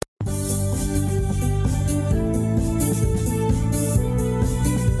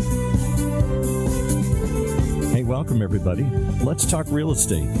welcome everybody. Let's talk real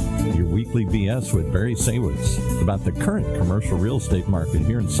estate, your weekly BS with Barry Saywitz about the current commercial real estate market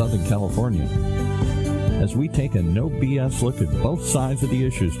here in Southern California. As we take a no BS look at both sides of the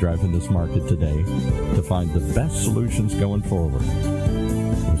issues driving this market today to find the best solutions going forward.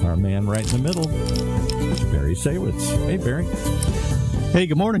 With our man right in the middle, Barry Saywitz. Hey, Barry. Hey,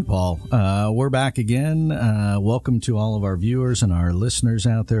 good morning, Paul. We're back again. Welcome to all of our viewers and our listeners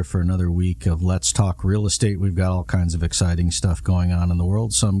out there for another week of Let's Talk Real Estate. We've got all kinds of exciting stuff going on in the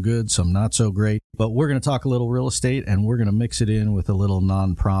world, some good, some not so great. But we're going to talk a little real estate, and we're going to mix it in with a little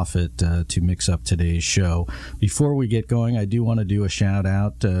nonprofit to mix up today's show. Before we get going, I do want to do a shout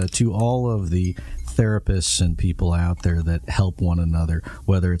out to all of the therapists and people out there that help one another,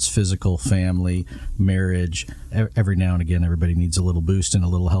 whether it's physical, family, marriage. Every now and again, everybody needs a little boost and a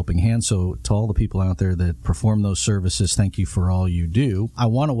little helping hand. So to all the people out there that perform those services, thank you for all you do. I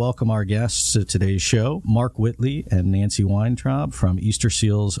want to welcome our guests to today's show, Mark Whitney and Nancy Weintraub from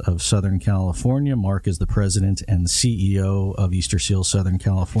Easterseals of Southern California. Mark is the president and CEO of Easterseals Southern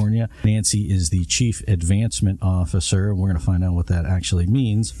California. Nancy is the chief advancement officer, and we're going to find out what that actually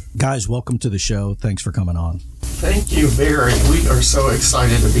means. Guys, welcome to the show. Thanks for coming on. Thank you, Barry. We are so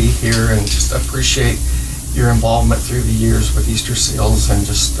excited to be here and just appreciate your involvement through the years with Easterseals and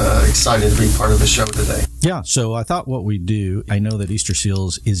just excited to be part of the show today. Yeah, so I thought what we'd do, I know that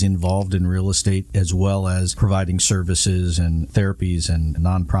Easterseals is involved in real estate as well as providing services and therapies and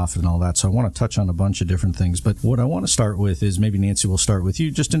nonprofit and all that. So I want to touch on a bunch of different things. But what I want to start with is maybe, Nancy, we'll start with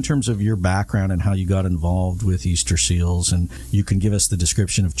you just in terms of your background and how you got involved with Easterseals. And you can give us the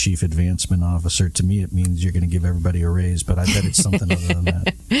description of Chief Advancement Officer. To me, it means you're going to give everybody a raise, but I bet it's something other than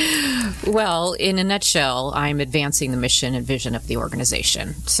that. Well, in a nutshell, I'm advancing the mission and vision of the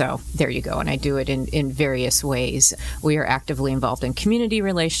organization. So there you go. And I do it in various ways. We are actively involved in community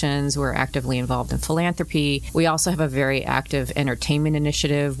relations. We're actively involved in philanthropy. We also have a very active entertainment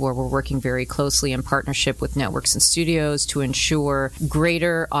initiative where we're working very closely in partnership with networks and studios to ensure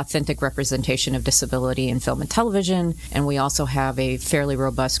greater authentic representation of disability in film and television. And we also have a fairly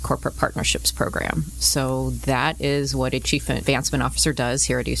robust corporate partnerships program. So that is what a Chief Advancement Officer does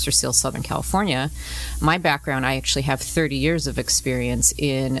here at Easterseals Southern California. My background, I actually have 30 years of experience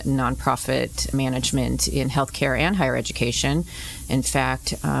in nonprofit management in healthcare and higher education. In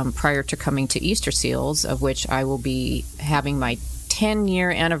fact, prior to coming to Easterseals, of which I will be having my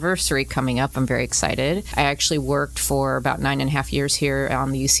 10-year anniversary coming up. I'm very excited. I actually worked for about 9.5 years here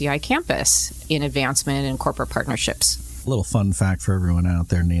on the UCI campus in advancement and corporate partnerships. A little fun fact for everyone out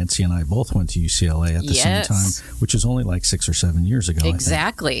there, Nancy and I both went to UCLA at the same time, which was only like 6 or 7 years ago.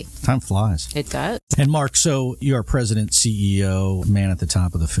 Exactly. Time flies. It does. And Mark, so you are president, CEO, man at the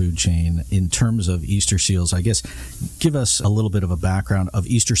top of the food chain. In terms of Easterseals, I guess, give us a little bit of a background of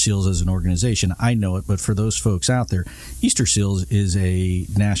Easterseals as an organization. I know it, but for those folks out there, Easterseals is a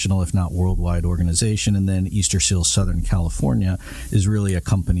national, if not worldwide organization, and then Easterseals Southern California is really a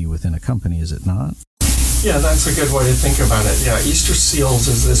company within a company, is it not? Yeah, that's a good way to think about it. Yeah, Easterseals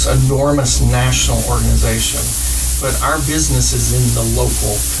is this enormous national organization, but our business is in the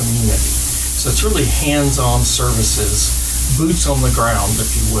local community. So it's really hands-on services, boots on the ground,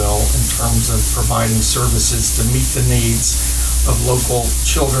 if you will, in terms of providing services to meet the needs of local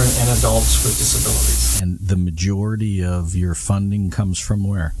children and adults with disabilities. And the majority of your funding comes from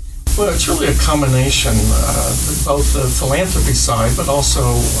where? Well, it's really a combination, both the philanthropy side, but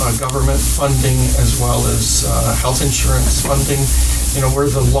also government funding as well as health insurance funding. You know, we're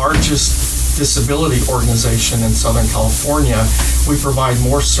the largest disability organization in Southern California. We provide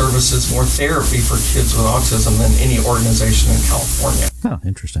more services, more therapy for kids with autism than any organization in California. Oh,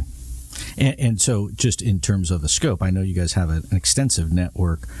 interesting. And so just in terms of the scope, I know you guys have an extensive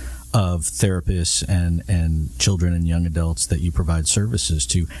network of therapists and children and young adults that you provide services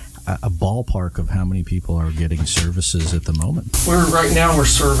to. A ballpark of how many people are getting services at the moment? Right now we're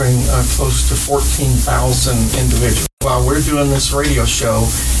serving close to 14,000 individuals. While we're doing this radio show,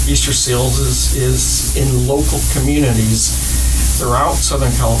 Easterseals is in local communities throughout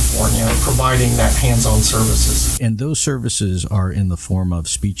Southern California providing that hands-on services. And those services are in the form of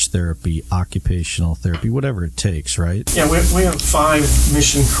speech therapy, occupational therapy, whatever it takes, right? Yeah, we have 5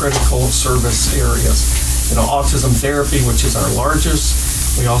 mission-critical service areas. You know, autism therapy, which is our largest.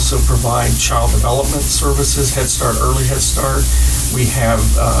 We also provide child development services, Head Start, Early Head Start. We have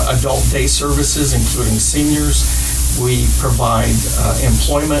adult day services, including seniors. We provide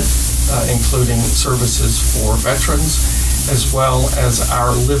employment, including services for veterans, as well as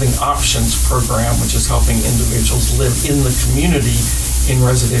our Living Options program, which is helping individuals live in the community in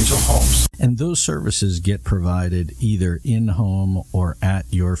residential homes. And those services get provided either in-home or at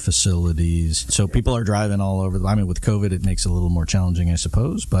your facilities. So people are driving all over. I mean, with COVID, it makes it a little more challenging, I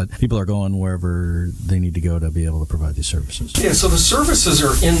suppose, but people are going wherever they need to go to be able to provide these services. Yeah, so the services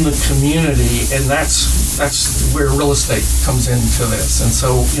are in the community, and that's where real estate comes into this. And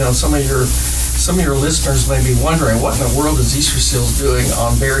so, some of your listeners may be wondering, what in the world is Easterseals doing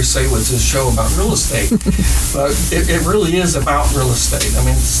on Barry Saywitz's show about real estate? But it really is about real estate. I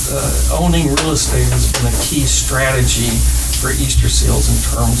mean, owning real estate has been a key strategy for Easterseals in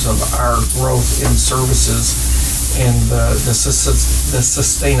terms of our growth in services and the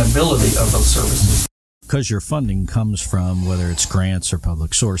sustainability of those services. Because your funding comes from whether it's grants or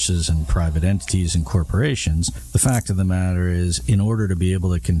public sources and private entities and corporations, the fact of the matter is, in order to be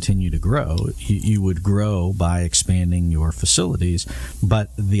able to continue to grow, you would grow by expanding your facilities. But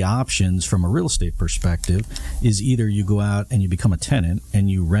the options from a real estate perspective is either you go out and you become a tenant and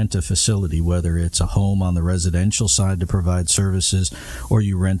you rent a facility, whether it's a home on the residential side to provide services, or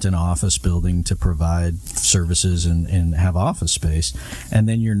you rent an office building to provide services and have office space. And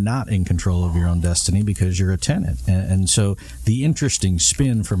then you're not in control of your own destiny because you're a tenant. And so the interesting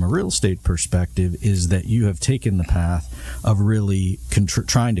spin from a real estate perspective is that you have taken the path of really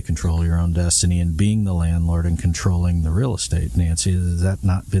trying to control your own destiny and being the landlord and controlling the real estate. Nancy, has that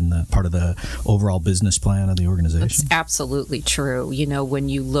not been the part of the overall business plan of the organization? That's absolutely true. When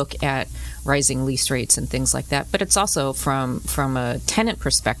you look at rising lease rates and things like that, but it's also from a tenant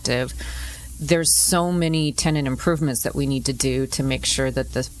perspective. There's so many tenant improvements that we need to do to make sure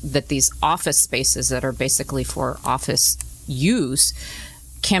that that these office spaces that are basically for office use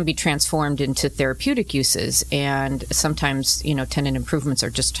can be transformed into therapeutic uses. And sometimes, tenant improvements are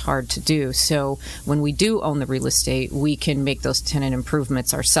just hard to do. So when we do own the real estate, we can make those tenant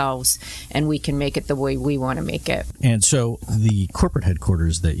improvements ourselves, and we can make it the way we want to make it. And so the corporate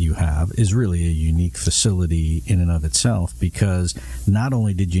headquarters that you have is really a unique facility in and of itself, because not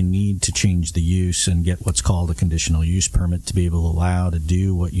only did you need to change the use and get what's called a conditional use permit to be able to allow to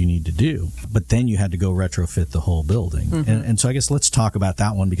do what you need to do, but then you had to go retrofit the whole building. Mm-hmm. And so I guess let's talk about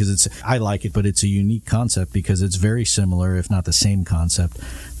that one, because I like it, but it's a unique concept because it's very similar, if not the same concept,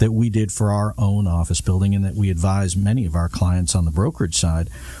 that we did for our own office building and that we advise many of our clients on the brokerage side,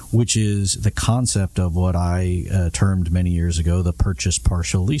 which is the concept of what I termed many years ago the purchase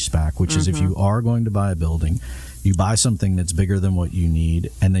partial leaseback, which is if you are going to buy a building, you buy something that's bigger than what you need,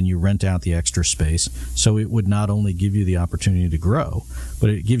 and then you rent out the extra space. So it would not only give you the opportunity to grow,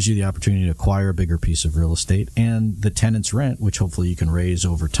 but it gives you the opportunity to acquire a bigger piece of real estate, and the tenant's rent, which hopefully you can raise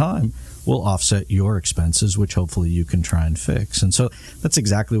over time, will offset your expenses, which hopefully you can try and fix. And so that's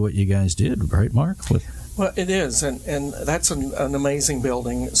exactly what you guys did, right, Mark? Well, it is, and that's an amazing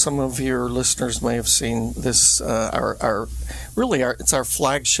building. Some of your listeners may have seen this. It's our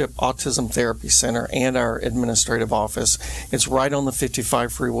flagship autism therapy center and our administrative office. It's right on the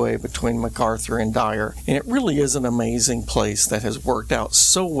 55 freeway between MacArthur and Dyer, and it really is an amazing place that has worked out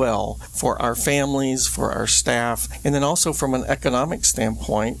so well for our families, for our staff, and then also from an economic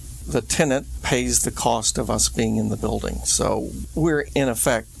standpoint. The tenant pays the cost of us being in the building. So we're in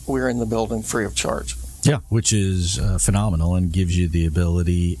the building free of charge. Yeah, which is phenomenal and gives you the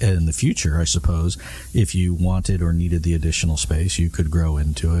ability in the future, I suppose, if you wanted or needed the additional space, you could grow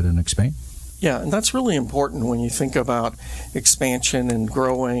into it and expand. Yeah, and that's really important when you think about expansion and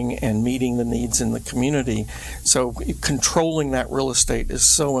growing and meeting the needs in the community. So controlling that real estate is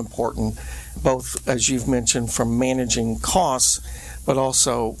so important, both, as you've mentioned, from managing costs, but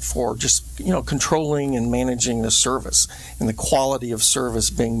also for just, controlling and managing the service and the quality of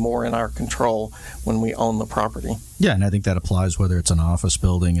service being more in our control when we own the property. Yeah, and I think that applies whether it's an office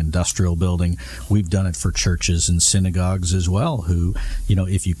building, industrial building. We've done it for churches and synagogues as well, who,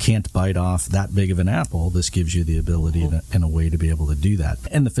 if you can't bite off that big of an apple, this gives you the ability and a way to be able to do that.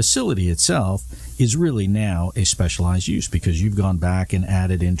 And the facility itself is really now a specialized use because you've gone back and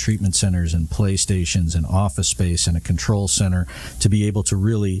added in treatment centers and play stations and office space and a control center to be able to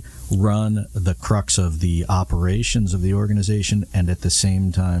really run the crux of the operations of the organization and at the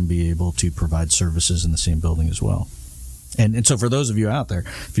same time be able to provide services in the same building as well. And so for those of you out there,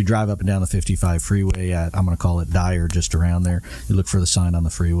 if you drive up and down the 55 freeway at, I'm going to call it Dyer, just around there, you look for the sign on the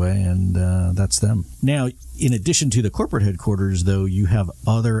freeway, and that's them. Now, in addition to the corporate headquarters, though, you have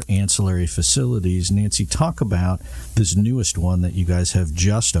other ancillary facilities. Nancy, talk about this newest one that you guys have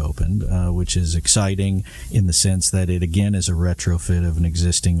just opened, which is exciting in the sense that it, again, is a retrofit of an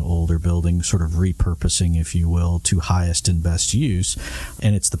existing older building, sort of repurposing, if you will, to highest and best use.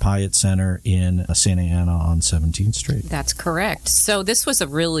 And it's the Pyatt Center in Santa Ana on 17th Street. That's correct. So this was a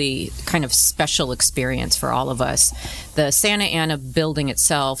really kind of special experience for all of us. The Santa Ana building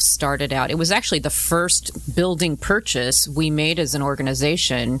itself started out, it was actually the first building purchase we made as an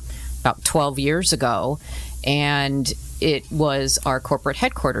organization about 12 years ago, and it was our corporate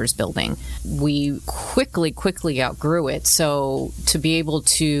headquarters building. We quickly outgrew it. So to be able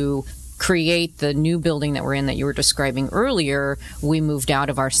to create the new building that we're in that you were describing earlier, we moved out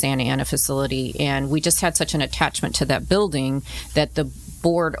of our Santa Ana facility, and we just had such an attachment to that building that the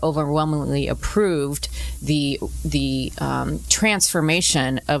board overwhelmingly approved the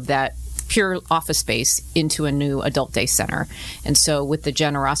transformation of that pure office space into a new adult day center. And so with the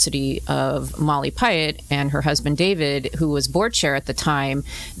generosity of Molly Pyatt and her husband David, who was board chair at the time,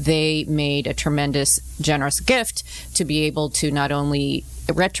 they made a tremendous generous gift to be able to not only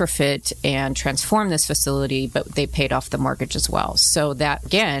retrofit and transform this facility, but they paid off the mortgage as well. So that,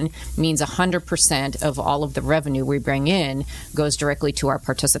 again, means 100% of all of the revenue we bring in goes directly to our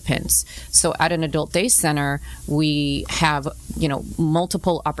participants. So at an adult day center, we have,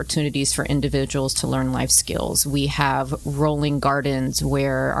 multiple opportunities for individuals to learn life skills. We have rolling gardens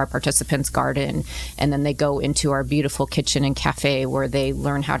where our participants garden, and then they go into our beautiful kitchen and cafe where they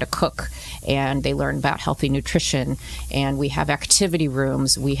learn how to cook and they learn about healthy nutrition. And we have activity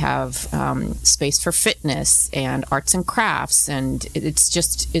rooms. We have space for fitness and arts and crafts, and it's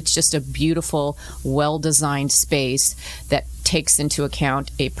just a beautiful, well-designed space that takes into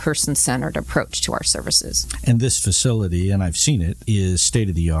account a person-centered approach to our services. And this facility, and I've seen it, is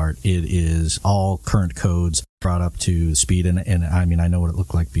state-of-the-art. It is all current codes brought up to speed, and I mean, I know what it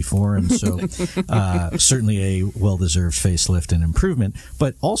looked like before, and so certainly a well-deserved facelift and improvement,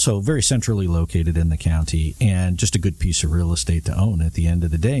 but also very centrally located in the county, and just a good piece of real estate to own at the end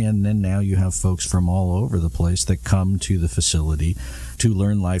of the day. And then now you have folks from all over the place that come to the facility to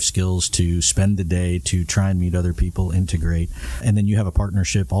learn life skills, to spend the day, to try and meet other people, integrate. And then you have a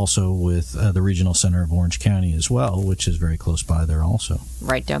partnership also with the Regional Center of Orange County as well, which is very close by there also.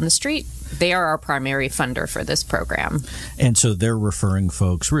 Right down the street. They are our primary funder for this program. And so they're referring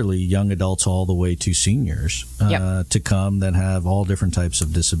folks, really young adults all the way to seniors, to come that have all different types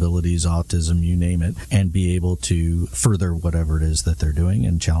of disabilities, autism, you name it, and be able to further whatever it is that they're doing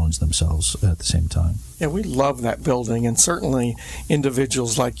and challenge themselves at the same time. Yeah, we love that building, and certainly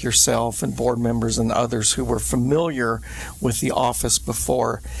individuals like yourself and board members and others who were familiar with the office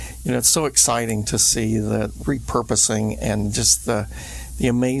before. It's so exciting to see the repurposing and just the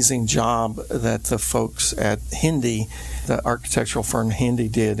amazing job that the folks at Hindi, the architectural firm Hindi,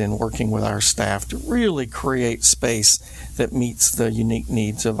 did in working with our staff to really create space that meets the unique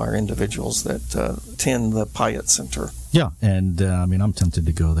needs of our individuals that attend the Pyatt Center. Yeah, and I'm tempted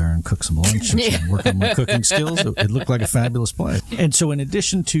to go there and cook some lunch and work on my cooking skills. It looked like a fabulous place. And so in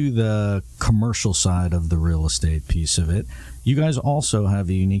addition to the commercial side of the real estate piece of it, you guys also have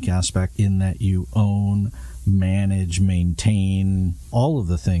a unique aspect in that you own, manage, maintain all of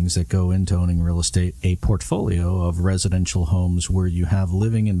the things that go into owning real estate, a portfolio of residential homes where you have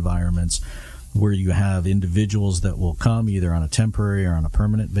living environments, where you have individuals that will come either on a temporary or on a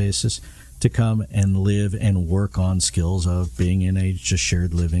permanent basis to come and live and work on skills of being in a just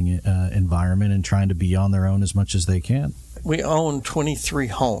shared living environment and trying to be on their own as much as they can. We own 23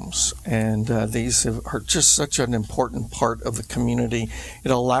 homes, and these are just such an important part of the community.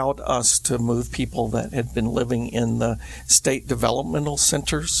 It allowed us to move people that had been living in the state developmental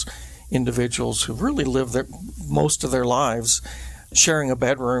centers, individuals who really lived most of their lives sharing a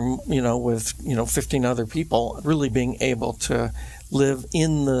bedroom, with 15 other people, really being able to live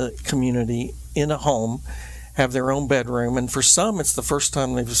in the community in a home, have their own bedroom, and for some it's the first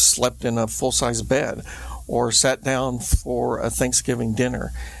time they've slept in a full-size bed or sat down for a Thanksgiving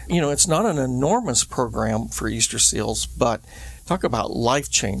dinner. It's not an enormous program for Easterseals, but talk about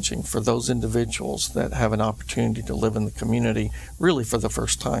life-changing for those individuals that have an opportunity to live in the community really for the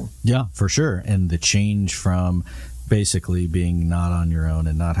first time. Yeah, for sure. And the change from basically being not on your own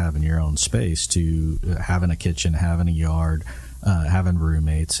and not having your own space to having a kitchen, having a yard, having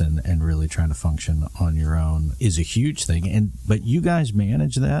roommates and really trying to function on your own is a huge thing. But you guys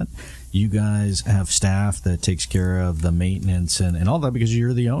manage that. You guys have staff that takes care of the maintenance and all that because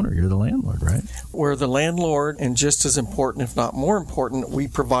you're the owner, you're the landlord, right? We're the landlord, and just as important, if not more important, we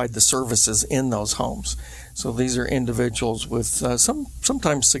provide the services in those homes. So these are individuals with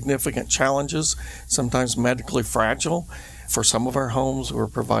sometimes significant challenges, sometimes medically fragile. For some of our homes, we're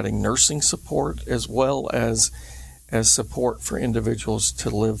providing nursing support as well as as support for individuals to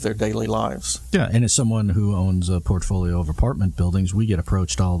live their daily lives. Yeah, and as someone who owns a portfolio of apartment buildings, we get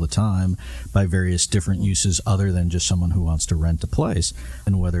approached all the time by various different uses other than just someone who wants to rent a place,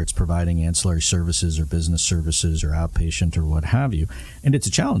 and whether it's providing ancillary services or business services or outpatient or what have you. And it's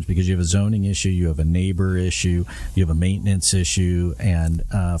a challenge because you have a zoning issue, you have a neighbor issue, you have a maintenance issue, and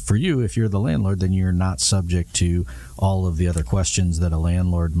for you, if you're the landlord, then you're not subject to all of the other questions that a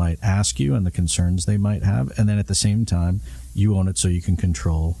landlord might ask you and the concerns they might have. And then at the same time, you own it so you can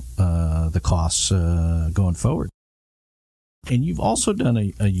control the costs going forward. And you've also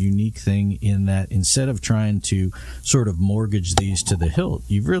done a unique thing in that instead of trying to sort of mortgage these to the hilt,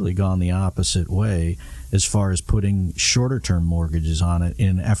 you've really gone the opposite way as far as putting shorter-term mortgages on it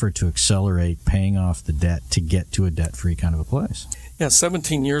in an effort to accelerate paying off the debt to get to a debt-free kind of a place. Yeah,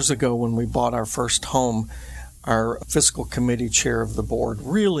 17 years ago when we bought our first home, our fiscal committee chair of the board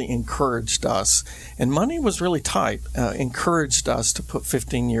really encouraged us, and money was really tight, encouraged us to put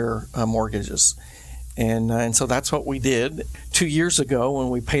 15-year mortgages. And so that's what we did. 2 years ago, when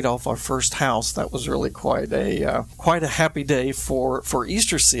we paid off our first house, that was really quite a happy day for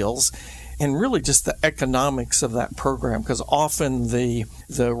Easterseals, and really just the economics of that program, because often the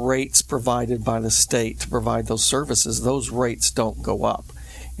rates provided by the state to provide those services, those rates don't go up.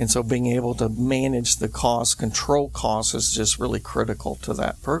 And so being able to manage the costs, control costs, is just really critical to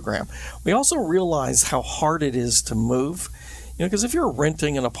that program. We also realize how hard it is to move. Because if you're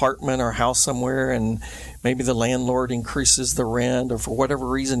renting an apartment or a house somewhere and maybe the landlord increases the rent or for whatever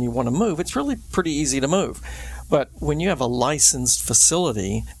reason you want to move, it's really pretty easy to move. But when you have a licensed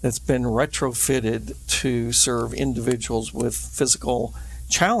facility that's been retrofitted to serve individuals with physical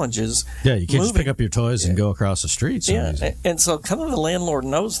challenges. Yeah, you can't just pick up your toys and go across the street. And so kind of the landlord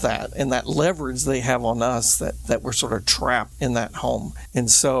knows that, and that leverage they have on us that we're sort of trapped in that home.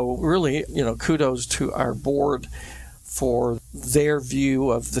 And so really, kudos to our board for their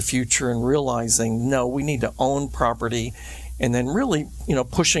view of the future and realizing, no, we need to own property, and then really,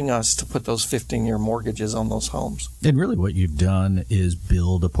 pushing us to put those 15-year mortgages on those homes. And really what you've done is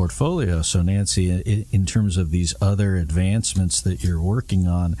build a portfolio. So, Nancy, in terms of these other advancements that you're working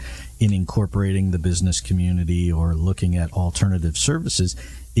on in incorporating the business community or looking at alternative services,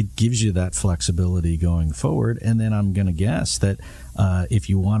 it gives you that flexibility going forward. And then I'm going to guess that if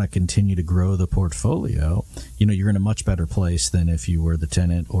you want to continue to grow the portfolio, you're in a much better place than if you were the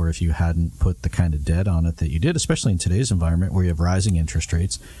tenant or if you hadn't put the kind of debt on it that you did, especially in today's environment where you have rising interest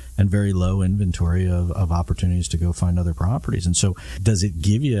rates and very low inventory of opportunities to go find other properties. And so does it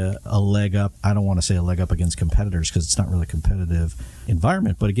give you a leg up? I don't want to say a leg up against competitors because it's not really a competitive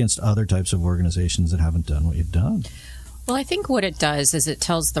environment, but against other types of organizations that haven't done what you've done? Well, I think what it does is it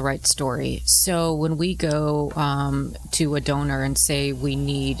tells the right story. So when we go to a donor and say we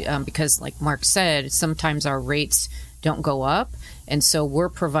need, because like Mark said, sometimes our rates don't go up. And so we're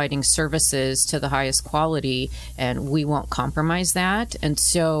providing services to the highest quality, and we won't compromise that. And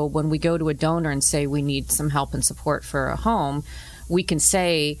so when we go to a donor and say we need some help and support for a home, we can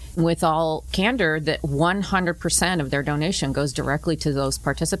say with all candor that 100% of their donation goes directly to those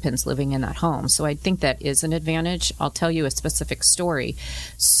participants living in that home. So I think that is an advantage. I'll tell you a specific story.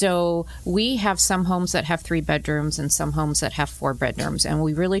 So we have some homes that have 3 bedrooms and some homes that have 4 bedrooms. And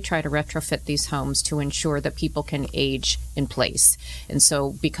we really try to retrofit these homes to ensure that people can age in place. And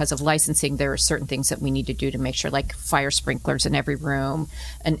so because of licensing, there are certain things that we need to do to make sure, like fire sprinklers in every room,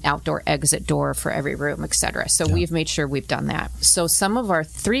 an outdoor exit door for every room, et cetera. So we've made sure we've done that. So some of our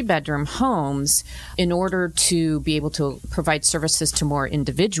 3-bedroom homes, in order to be able to provide services to more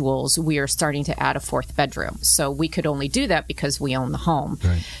individuals, we are starting to add a 4th bedroom. So we could only do that because we own the home.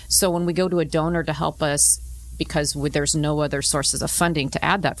 Right. So when we go to a donor to help us, because there's no other sources of funding to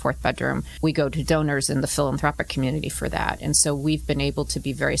add that 4th bedroom, we go to donors in the philanthropic community for that. And so we've been able to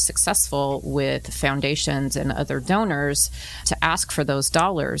be very successful with foundations and other donors to ask for those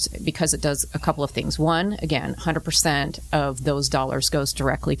dollars, because it does a couple of things. One, again, 100% of those dollars goes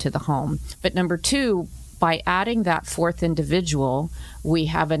directly to the home. But number 2, by adding that 4th individual, we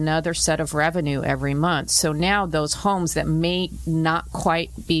have another set of revenue every month. So now those homes that may not quite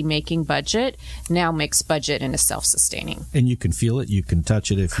be making budget now makes budget and is self-sustaining. And you can feel it, you can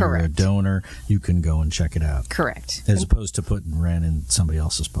touch it. If Correct. You're a donor, you can go and check it out. Correct. As opposed to putting rent in somebody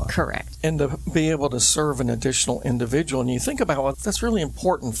else's pocket. Correct. And to be able to serve an additional individual. And you think about what that's really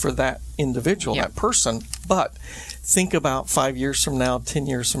important for that individual, that person. But think about 5 years from now, 10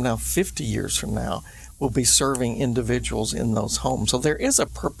 years from now, 50 years from now. Will be serving individuals in those homes. So there is a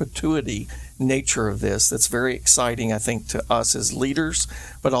perpetuity nature of this that's very exciting, I think, to us as leaders,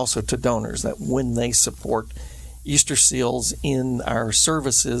 but also to donors, that when they support Easterseals in our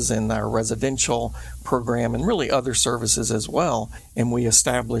services and our residential program and really other services as well. And we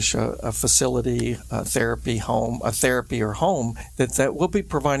establish a facility, a therapy or home that will be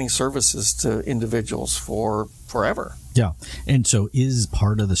providing services to individuals for forever. Yeah. And so is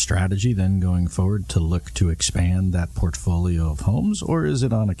part of the strategy then going forward to look to expand that portfolio of homes, or is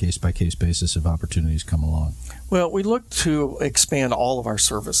it on a case-by-case basis if opportunities come along? Well, we look to expand all of our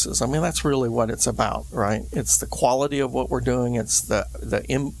services. I mean, that's really what it's about, right? It's the quality of what we're doing. It's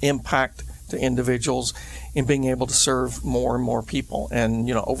the impact to individuals in being able to serve more and more people. And,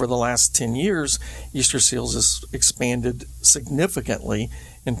 over the last 10 years, Easterseals has expanded significantly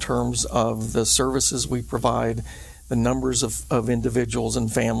in terms of the services we provide, the numbers of individuals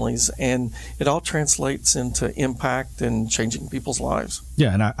and families, and it all translates into impact and changing people's lives.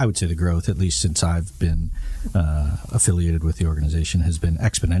 Yeah, and I would say the growth, at least since I've been affiliated with the organization, has been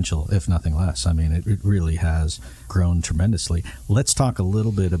exponential, if nothing less. I mean, it really has grown tremendously. Let's talk a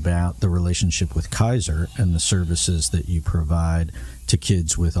little bit about the relationship with Kaiser and the services that you provide to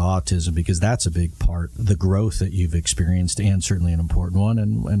kids with autism, because that's a big part, the growth that you've experienced, and certainly an important one,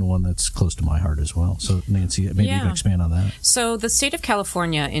 and one that's close to my heart as well. So, Nancy, maybe you can expand on that. So the state of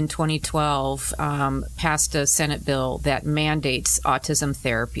California in 2012 passed a Senate bill that mandates autism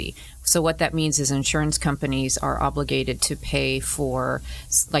therapy. So what that means is insurance companies are obligated to pay for,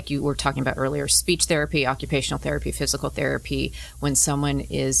 like you were talking about earlier, speech therapy, occupational therapy, physical therapy when someone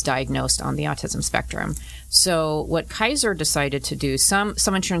is diagnosed on the autism spectrum. So what Kaiser decided to do, some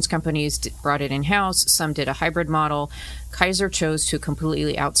insurance companies brought it in-house, some did a hybrid model. Kaiser chose to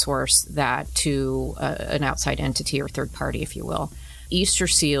completely outsource that to an outside entity or third party, if you will.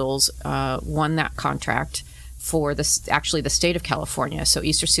 Easterseals won that contract for the state of California. So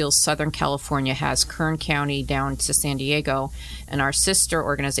Easterseals Southern California has Kern County down to San Diego, and our sister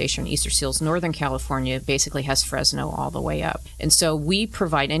organization, Easterseals Northern California, basically has Fresno all the way up. And so we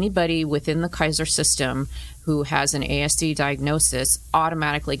provide anybody within the Kaiser system who has an ASD diagnosis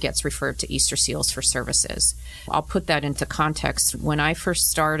automatically gets referred to Easterseals for services. I'll put that into context. When I first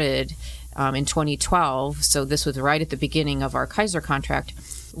started in 2012, so this was right at the beginning of our Kaiser contract,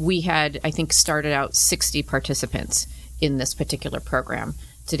 we had, I think, started out 60 participants in this particular program.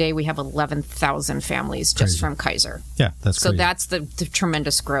 Today we have 11,000 families just from Kaiser. Yeah, that's so crazy. That's the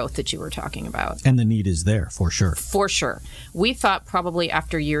tremendous growth that you were talking about. And the need is there, for sure. For sure. We thought probably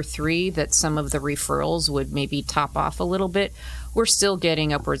after year 3 that some of the referrals would maybe top off a little bit. We're still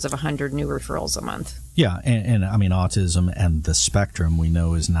getting upwards of 100 new referrals a month. Yeah, and I mean, autism and the spectrum we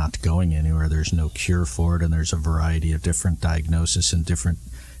know is not going anywhere. There's no cure for it, and there's a variety of different diagnoses and different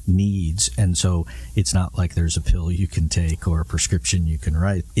needs, and so it's not like there's a pill you can take or a prescription you can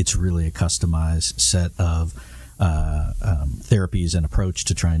write. It's really a customized set of therapies and approach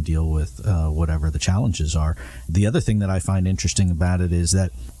to try and deal with whatever the challenges are. The other thing that I find interesting about it is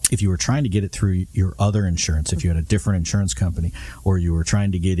that if you were trying to get it through your other insurance, if you had a different insurance company, or you were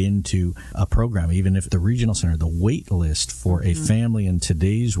trying to get into a program, even if the regional center, the wait list for a family in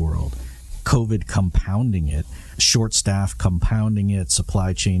today's world, COVID compounding it, short staff compounding it,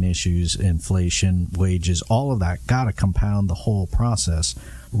 supply chain issues, inflation, wages, all of that got to compound the whole process.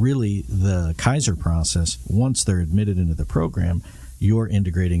 Really, the Kaiser process, once they're admitted into the program, you're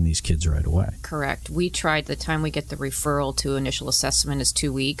integrating these kids right away. Correct. We tried, the time we get the referral to initial assessment is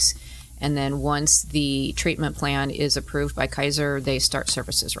 2 weeks. And then once the treatment plan is approved by Kaiser, they start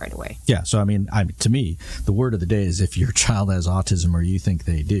services right away. Yeah. So, I mean, to me, the word of the day is if your child has autism or you think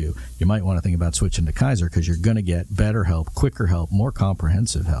they do, you might want to think about switching to Kaiser, because you're going to get better help, quicker help, more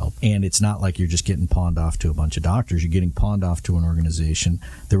comprehensive help. And it's not like you're just getting pawned off to a bunch of doctors. You're getting pawned off to an organization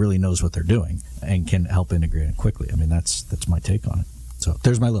that really knows what they're doing and can help integrate it quickly. I mean, that's my take on it. So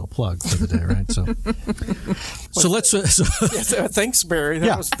there's my little plug for the day, right? So let's. Thanks, Barry.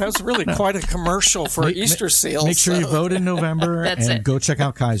 That was really quite a commercial for Easterseals. Make sure you vote in November and go check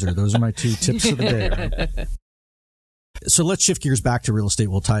out Kaiser. Those are my 2 tips of the day. Right? So let's shift gears back to real estate.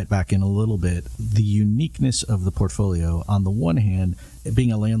 We'll tie it back in a little bit. The uniqueness of the portfolio, on the one hand,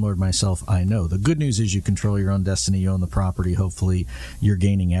 being a landlord myself, I know. The good news is you control your own destiny. You own the property. Hopefully, you're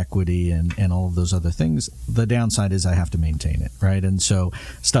gaining equity and all of those other things. The downside is I have to maintain it, right? And so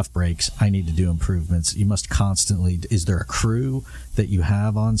stuff breaks. I need to do improvements. You must constantly... Is there a crew that you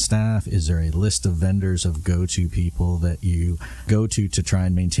have on staff? Is there a list of vendors of go-to people that you go to try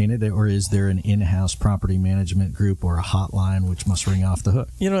and maintain it? Or is there an in-house property management group or a hotline which must ring off the hook?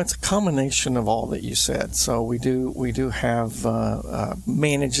 It's a combination of all that you said. So we do have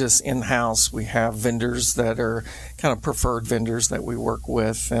manage this in-house. We have vendors that are kind of preferred vendors that we work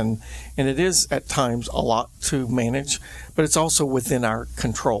with, and it is at times a lot to manage, but it's also within our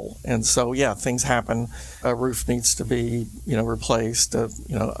control. And so, yeah, things happen. A roof needs to be, replaced. A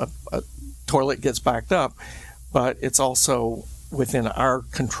toilet gets backed up, but it's also within our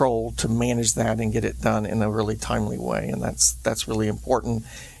control to manage that and get it done in a really timely way, and that's really important,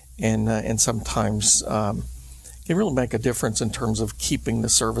 and sometimes can really make a difference in terms of keeping the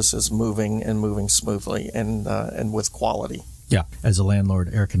services moving smoothly and with quality. Yeah, as a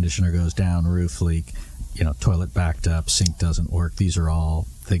landlord, air conditioner goes down, roof leak, toilet backed up, sink doesn't work. These are all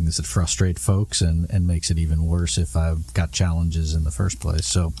things that frustrate folks and makes it even worse if I've got challenges in the first place.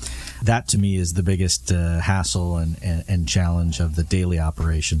 So that to me is the biggest hassle and challenge of the daily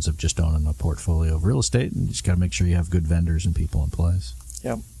operations of just owning a portfolio of real estate. And you just got to make sure you have good vendors and people in place.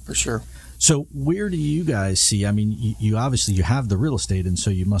 Yeah, for sure. So where do you guys see, I mean, you obviously you have the real estate, and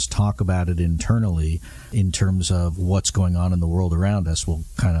so you must talk about it internally in terms of what's going on in the world around us. We'll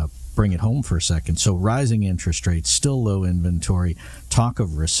kind of bring it home for a second. So rising interest rates, still low inventory, talk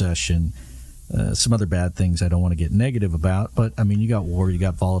of recession, some other bad things I don't want to get negative about. But, I mean, you got war, you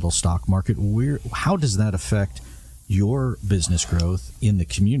got volatile stock market. How does that affect your business growth in the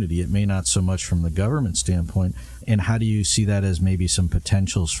community? It may not so much from the government standpoint. And how do you see that as maybe some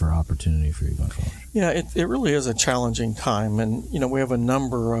potentials for opportunity for you going forward? Yeah, it really is a challenging time. And, we have a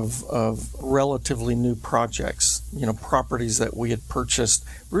number of relatively new projects, properties that we had purchased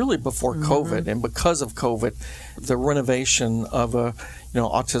really before COVID. And because of COVID, the renovation of a,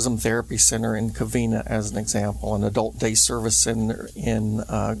 autism therapy center in Covina, as an example, an adult day service center in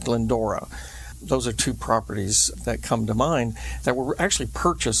Glendora. Those are two properties that come to mind that were actually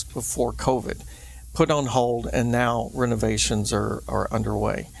purchased before COVID, put on hold, and now renovations are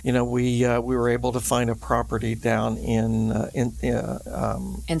underway. We were able to find a property down in Encinitas.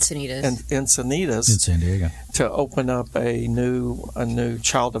 Encinitas in San Diego to open up a new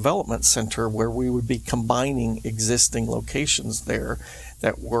child development center where we would be combining existing locations there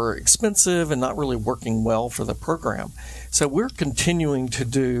that were expensive and not really working well for the program. So we're continuing to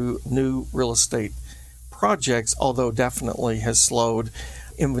do new real estate projects, although definitely has slowed,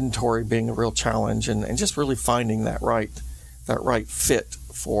 inventory being a real challenge, and just really finding that right fit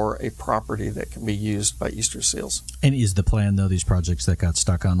for a property that can be used by Easterseals. And is the plan, though, these projects that got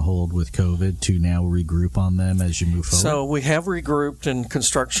stuck on hold with COVID, to now regroup on them as you move forward? So we have regrouped, and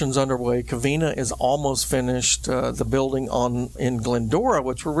construction's underway. Covina is almost finished. The building in Glendora,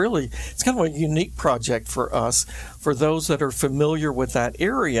 which it's kind of a unique project for us. For those that are familiar with that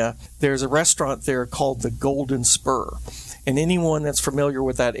area, there's a restaurant there called the Golden Spur. And anyone that's familiar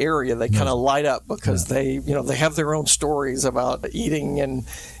with that area, they kind of light up because they have their own stories about eating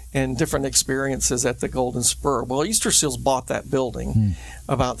and different experiences at the Golden Spur. Well, Easterseals bought that building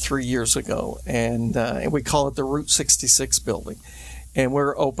about 3 years ago, and we call it the Route 66 building. And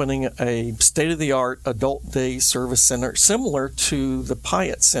we're opening a state-of-the-art adult day service center similar to the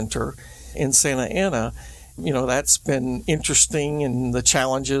Pyatt Center in Santa Ana. That's been interesting, and the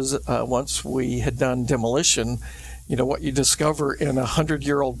challenges once we had done demolition. What you discover in a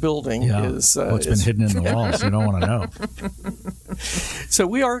 100-year-old building is what's been hidden in the walls. You don't want to know. So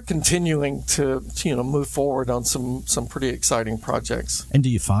we are continuing to move forward on some pretty exciting projects. And do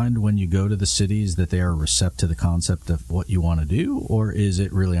you find when you go to the cities that they are receptive to the concept of what you want to do, or is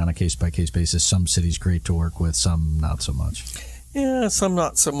it really on a case-by-case basis? Some cities great to work with, some not so much. Yeah, some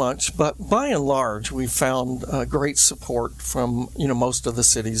not so much, but by and large, we found great support from most of the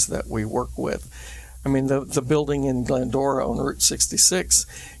cities that we work with. I mean, the building in Glendora on Route 66,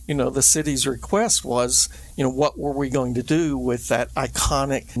 the city's request was, what were we going to do with that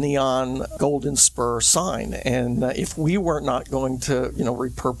iconic neon Golden Spur sign? And if we were not going to,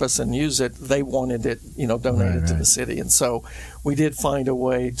 repurpose and use it, they wanted it, donated to the city. And so we did find a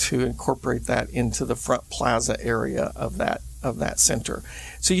way to incorporate that into the front plaza area of that center.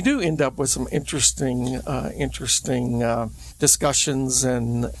 So you do end up with some interesting discussions,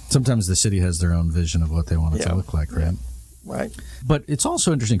 and sometimes the city has their own vision of what they want it to look like, right? Yeah. Right. But it's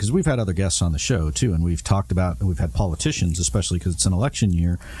also interesting because we've had other guests on the show too, and we've had politicians, especially because it's an election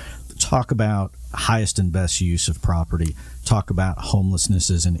year, talk about highest and best use of property, talk about homelessness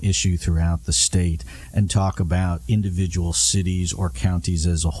as an issue throughout the state, and talk about individual cities or counties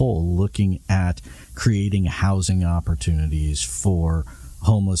as a whole looking at creating housing opportunities for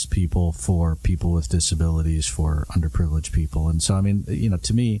homeless people, for people with disabilities, for underprivileged people. And so, I mean,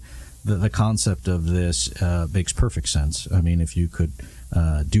 to me, the concept of this makes perfect sense. I mean, if you could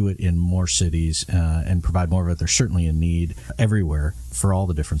do it in more cities and provide more of it, there's certainly a need everywhere for all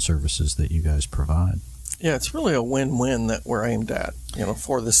the different services that you guys provide. Yeah, it's really a win-win that we're aimed at,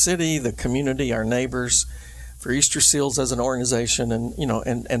 for the city, the community, our neighbors, for Easterseals as an organization,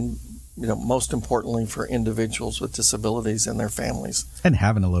 and most importantly for individuals with disabilities and their families. And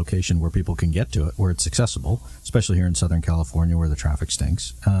having a location where people can get to it, where it's accessible, especially here in Southern California where the traffic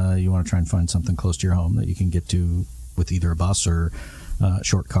stinks. You want to try and find something close to your home that you can get to with either a bus or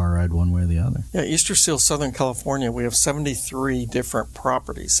short car ride one way or the other. Yeah, Easterseals, Southern California, we have 73 different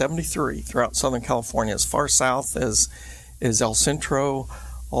properties, 73 throughout Southern California, as far south as El Centro,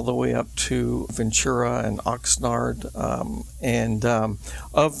 all the way up to Ventura and Oxnard.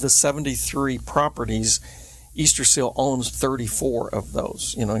 Of the 73 properties, Easterseals owns 34 of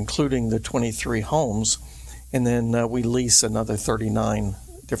those, including the 23 homes. And then we lease another 39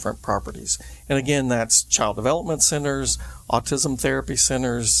 different properties. And again, that's child development centers, autism therapy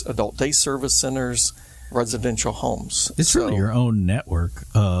centers, adult day service centers, residential homes. It's really your own network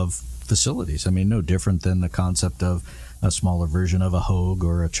of facilities. I mean, no different than the concept of a smaller version of a Hoag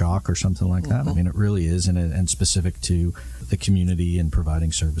or a Chalk or something like that. I mean, it really is, and specific to the community and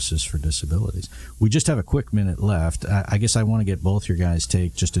providing services for disabilities. We just have a quick minute left. I guess I want to get both your guys'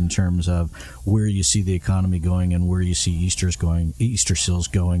 take just in terms of where you see the economy going and where you see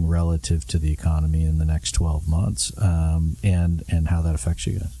Easterseals going relative to the economy in the next 12 months, and how that affects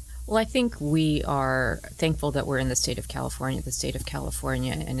you guys. Well, I think we are thankful that we're in the state of California. The state of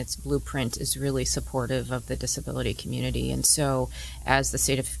California and its blueprint is really supportive of the disability community. And so as the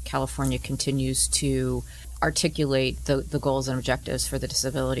state of California continues to articulate the goals and objectives for the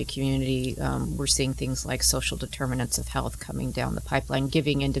disability community, we're seeing things like social determinants of health coming down the pipeline,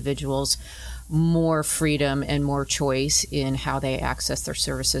 giving individuals more freedom and more choice in how they access their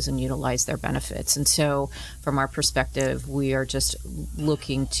services and utilize their benefits. And so from our perspective, we are just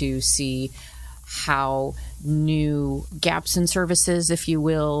looking to see how new gaps in services, if you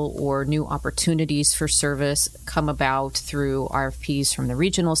will, or new opportunities for service come about through RFPs from the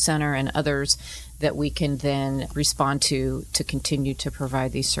regional center and others that we can then respond to continue to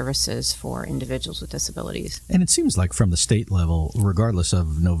provide these services for individuals with disabilities. And it seems like from the state level, regardless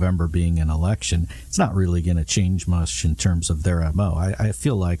of November being an election, it's not really going to change much in terms of their MO. I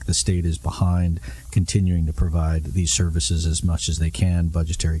feel like the state is behind continuing to provide these services as much as they can,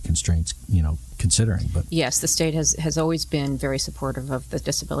 budgetary constraints, considering. But yes, the state has always been very supportive of the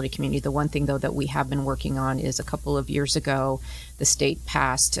disability community. The one thing, though, that we have been working on is a couple of years ago, the state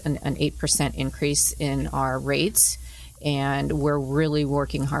passed an 8% increase in our rates, and we're really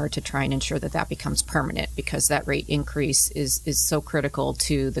working hard to try and ensure that becomes permanent, because that rate increase is so critical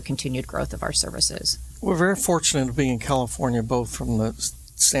to the continued growth of our services. We're very fortunate to be in California, both from the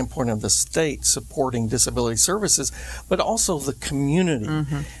standpoint of the state supporting disability services, but also the community.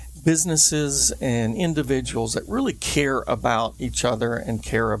 Businesses and individuals that really care about each other and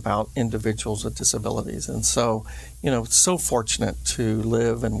care about individuals with disabilities. And so, it's so fortunate to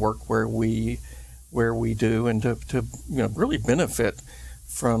live and work where we do, and to really benefit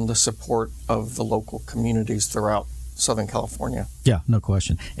from the support of the local communities throughout Southern California. Yeah, no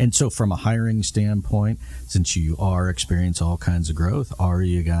question. And so from a hiring standpoint, since you are experiencing all kinds of growth, are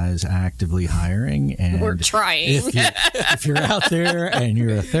you guys actively hiring? And we're trying. If you're out there and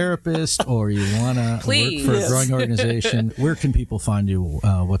you're a therapist or you want to work for a growing organization, where can people find you?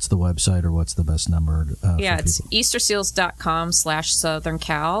 What's the website, or what's the best number? It's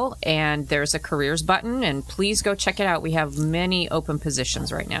easterseals.com/SouthernCal, and there's a careers button, and please go check it out. We have many open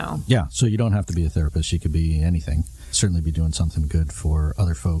positions right now. Yeah, so you don't have to be a therapist. You could be anything. Certainly be doing something good for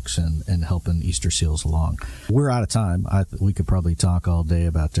other folks and helping Easterseals along. We're out of time. We could probably talk all day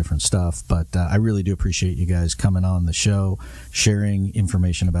about different stuff, but I really do appreciate you guys coming on the show, sharing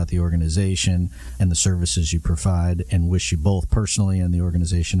information about the organization and the services you provide, and wish you both personally and the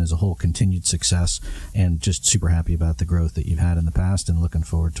organization as a whole continued success, and just super happy about the growth that you've had in the past and looking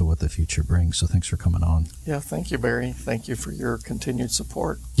forward to what the future brings. So thanks for coming on. Yeah, thank you, Barry. Thank you for your continued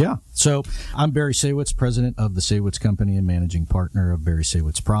support. Yeah. So I'm Barry Saywitz, president of the Saywitz Company and managing partner of Barry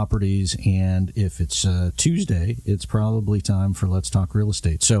Saywitz Properties. And if it's Tuesday, it's probably time for Let's Talk Real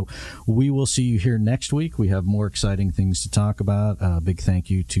Estate. So we will see you here next week. We have more exciting things to talk about. A big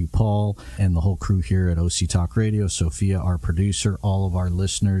thank you to Paul and the whole crew here at OC Talk Radio, Sophia, our producer, all of our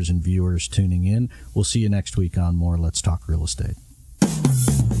listeners and viewers tuning in. We'll see you next week on more Let's Talk Real Estate.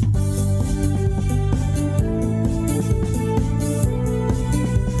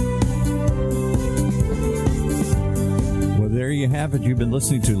 There you have it. You've been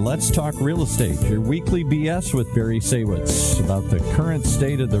listening to Let's Talk Real Estate, your weekly BS with Barry Saywitz about the current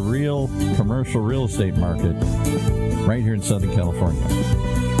state of the real commercial real estate market right here in Southern California.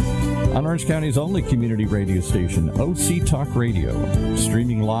 On Orange County's only community radio station, OC Talk Radio,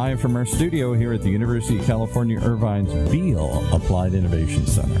 streaming live from our studio here at the University of California Irvine's Beale Applied Innovation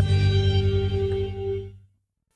Center.